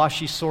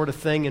wishy-washy sort of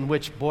thing in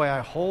which, boy,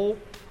 I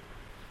hope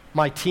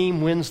my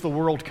team wins the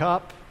World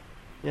Cup.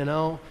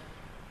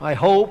 I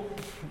hope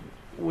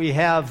we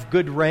have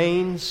good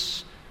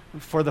rains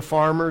for the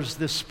farmers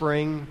this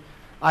spring.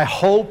 I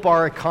hope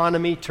our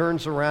economy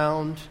turns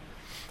around.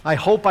 I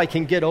hope I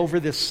can get over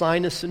this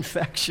sinus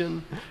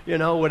infection,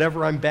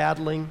 whatever I'm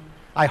battling.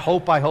 I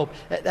hope.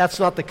 That's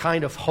not the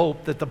kind of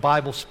hope that the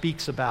Bible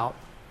speaks about.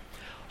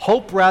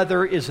 Hope,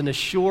 rather, is an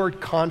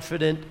assured,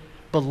 confident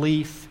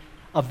belief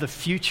of the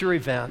future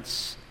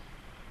events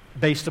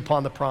based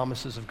upon the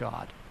promises of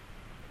God.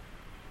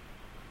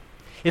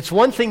 It's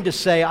one thing to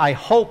say, I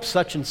hope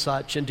such and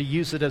such, and to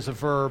use it as a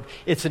verb.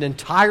 It's an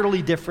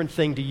entirely different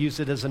thing to use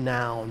it as a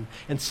noun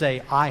and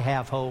say, I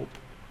have hope.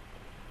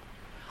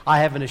 I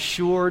have an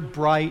assured,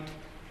 bright,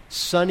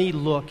 sunny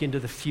look into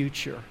the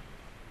future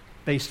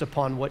based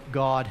upon what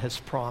God has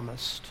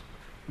promised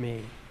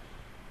me.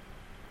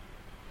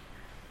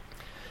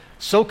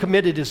 So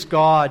committed is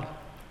God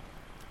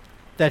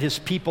that his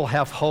people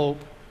have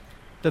hope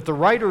that the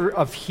writer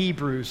of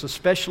Hebrews,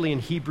 especially in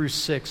Hebrews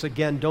 6,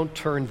 again, don't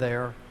turn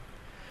there,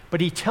 but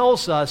he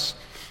tells us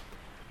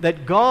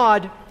that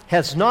God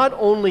has not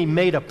only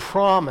made a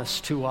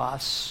promise to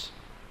us,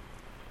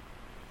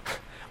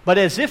 but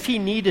as if he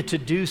needed to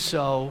do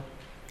so,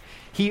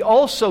 he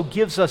also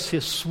gives us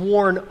his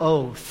sworn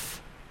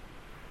oath.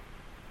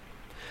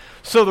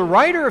 So the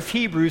writer of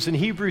Hebrews in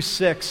Hebrews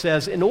 6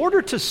 says, in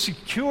order to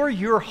secure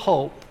your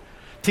hope,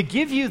 to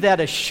give you that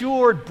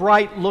assured,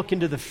 bright look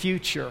into the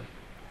future,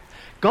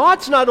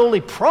 God's not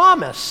only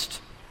promised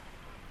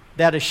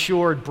that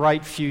assured,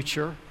 bright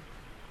future,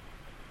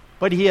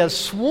 but he has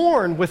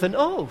sworn with an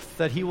oath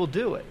that he will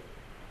do it,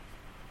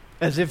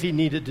 as if he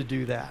needed to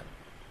do that.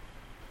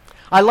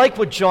 I like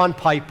what John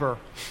Piper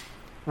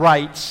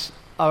writes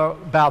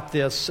about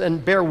this,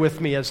 and bear with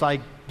me as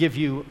I give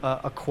you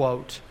a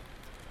quote.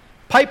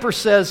 Piper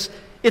says,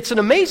 it's an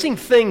amazing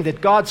thing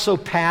that God's so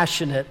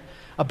passionate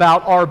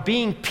about our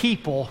being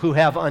people who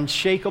have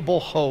unshakable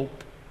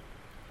hope.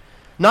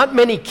 Not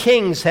many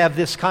kings have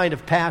this kind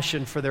of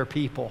passion for their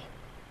people.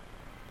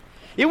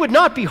 It would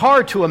not be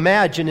hard to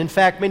imagine, in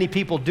fact, many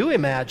people do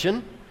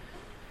imagine,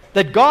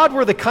 that God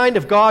were the kind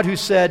of God who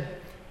said,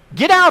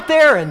 get out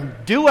there and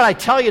do what I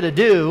tell you to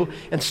do,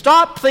 and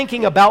stop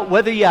thinking about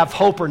whether you have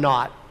hope or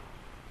not.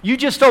 You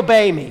just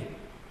obey me.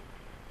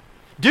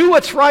 Do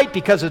what's right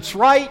because it's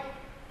right,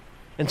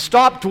 and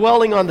stop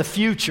dwelling on the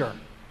future.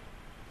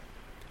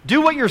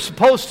 Do what you're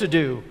supposed to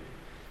do.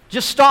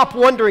 Just stop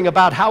wondering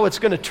about how it's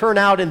going to turn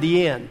out in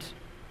the end.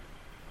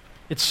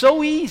 It's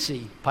so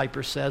easy,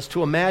 Piper says,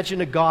 to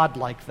imagine a God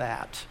like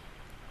that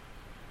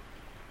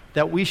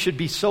we should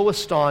be so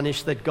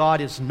astonished that God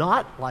is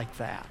not like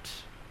that.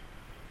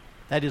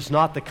 That is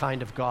not the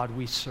kind of God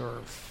we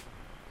serve.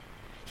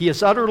 He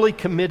is utterly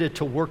committed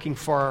to working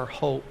for our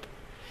hope.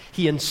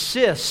 He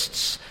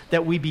insists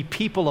that we be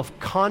people of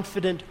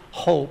confident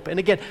hope. And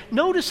again,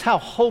 notice how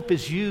hope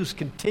is used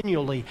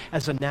continually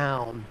as a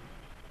noun.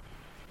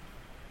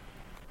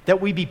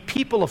 That we be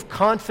people of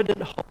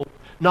confident hope,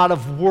 not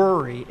of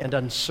worry and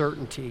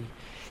uncertainty.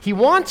 He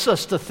wants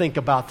us to think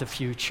about the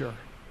future.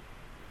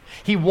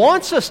 He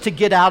wants us to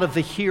get out of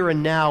the here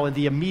and now and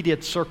the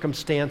immediate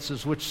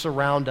circumstances which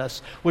surround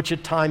us, which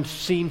at times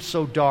seem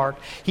so dark.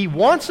 He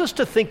wants us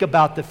to think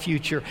about the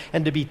future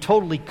and to be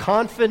totally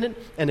confident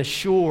and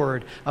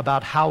assured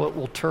about how it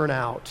will turn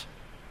out.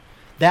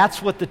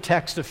 That's what the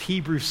text of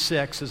Hebrews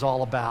 6 is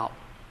all about.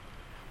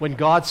 When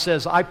God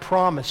says, I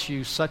promise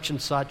you such and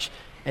such,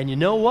 and you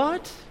know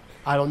what?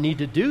 I don't need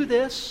to do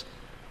this,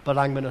 but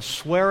I'm going to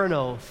swear an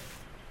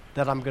oath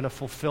that I'm going to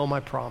fulfill my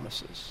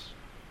promises.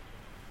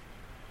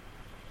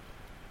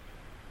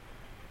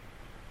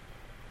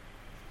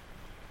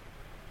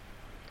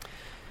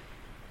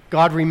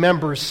 God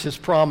remembers his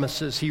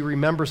promises. He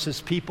remembers his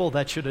people.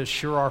 That should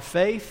assure our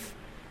faith.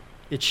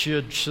 It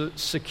should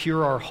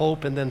secure our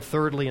hope. And then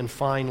thirdly and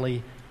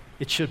finally,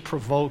 it should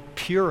provoke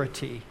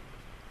purity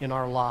in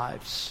our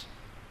lives.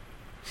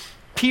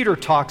 Peter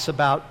talks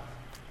about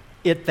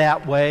it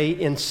that way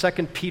in 2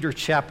 Peter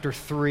chapter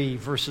 3,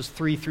 verses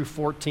 3 through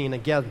 14.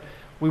 Again,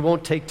 we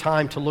won't take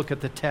time to look at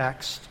the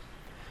text.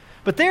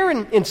 But there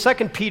in 2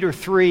 Peter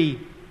 3,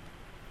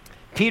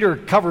 Peter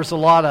covers a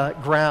lot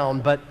of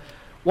ground, but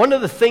one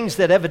of the things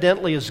that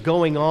evidently is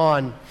going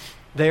on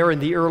there in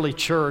the early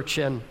church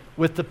and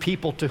with the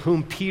people to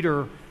whom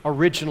Peter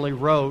originally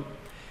wrote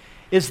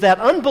is that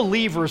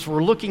unbelievers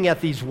were looking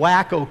at these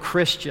wacko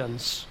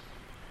Christians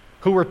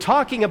who were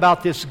talking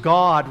about this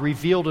God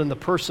revealed in the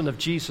person of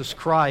Jesus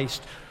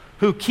Christ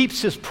who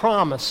keeps his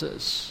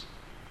promises.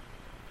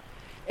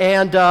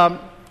 And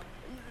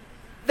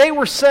they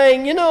were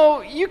saying, you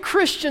know, you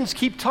Christians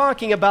keep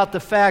talking about the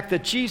fact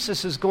that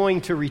Jesus is going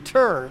to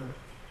return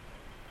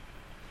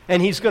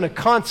and he's going to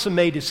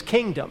consummate his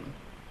kingdom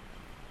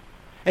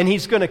and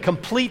he's going to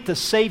complete the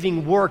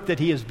saving work that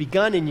he has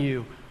begun in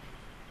you.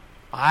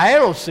 I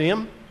don't see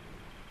him.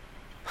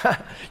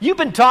 You've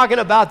been talking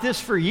about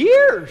this for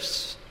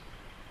years,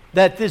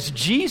 that this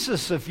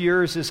Jesus of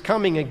yours is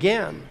coming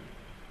again.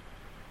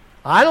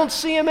 I don't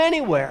see him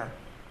anywhere.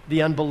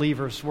 The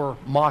unbelievers were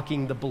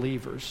mocking the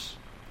believers.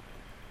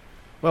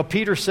 Well,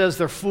 Peter says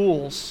they're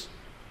fools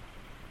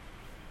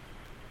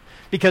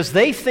because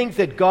they think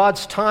that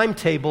God's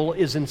timetable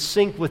is in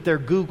sync with their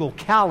Google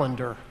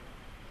Calendar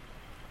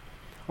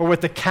or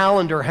with the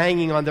calendar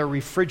hanging on their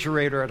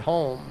refrigerator at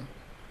home.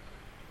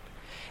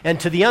 And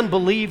to the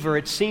unbeliever,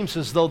 it seems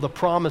as though the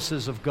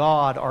promises of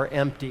God are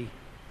empty.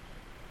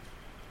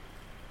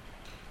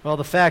 Well,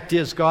 the fact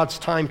is, God's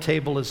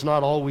timetable is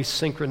not always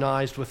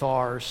synchronized with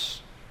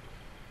ours.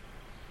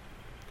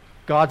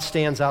 God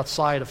stands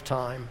outside of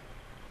time.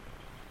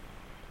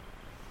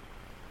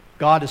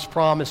 God has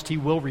promised he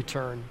will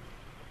return.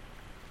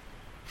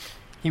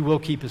 He will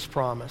keep his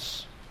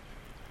promise.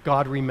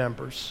 God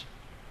remembers.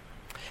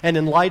 And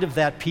in light of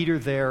that, Peter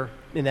there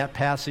in that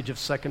passage of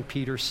 2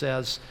 Peter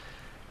says,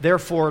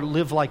 therefore,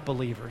 live like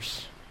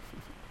believers.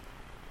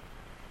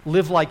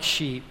 Live like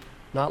sheep,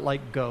 not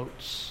like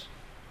goats.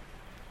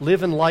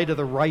 Live in light of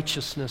the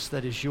righteousness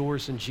that is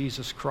yours in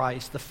Jesus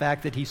Christ, the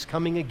fact that he's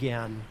coming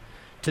again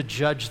to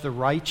judge the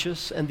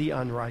righteous and the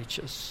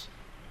unrighteous.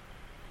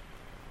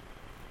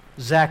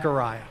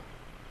 Zechariah.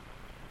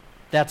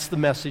 That's the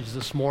message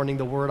this morning,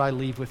 the word I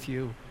leave with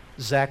you.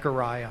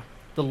 Zechariah.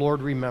 The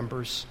Lord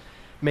remembers.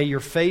 May your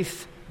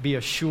faith be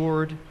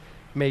assured.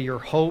 May your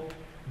hope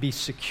be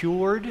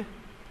secured.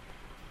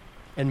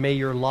 And may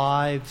your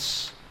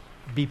lives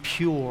be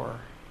pure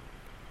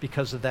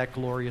because of that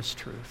glorious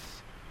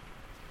truth.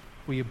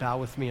 Will you bow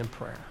with me in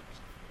prayer?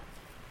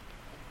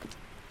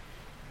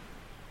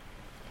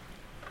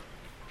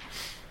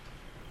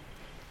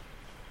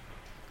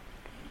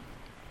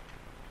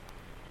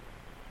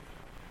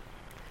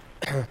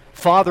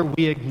 Father,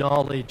 we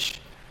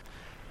acknowledge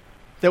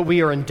that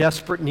we are in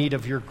desperate need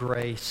of your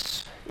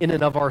grace. In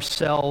and of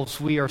ourselves,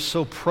 we are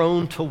so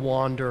prone to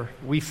wander.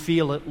 We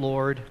feel it,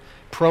 Lord,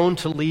 prone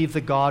to leave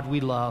the God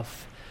we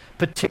love,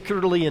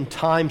 particularly in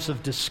times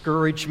of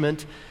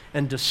discouragement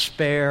and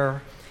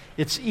despair.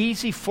 It's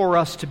easy for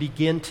us to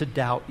begin to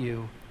doubt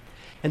you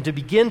and to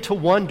begin to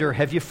wonder,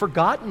 have you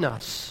forgotten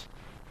us?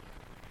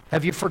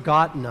 Have you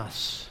forgotten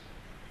us?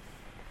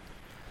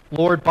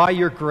 Lord, by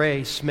your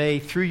grace, may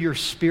through your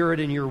Spirit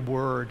and your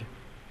word,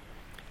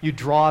 you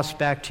draw us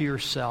back to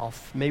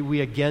yourself. May we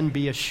again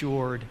be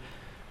assured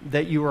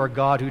that you are a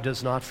God who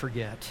does not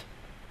forget.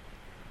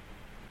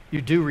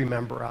 You do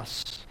remember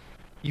us.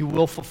 You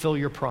will fulfill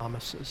your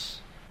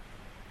promises.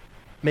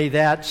 May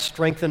that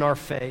strengthen our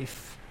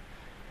faith.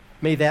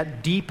 May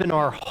that deepen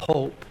our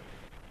hope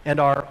and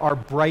our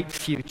bright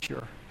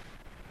future.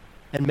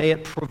 And may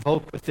it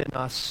provoke within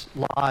us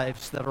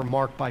lives that are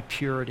marked by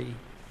purity,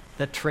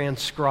 that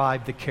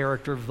transcribe the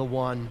character of the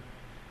one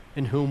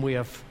in whom we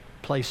have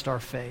placed our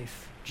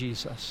faith,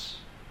 Jesus.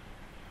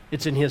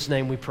 It's in his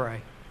name we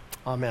pray.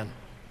 Amen.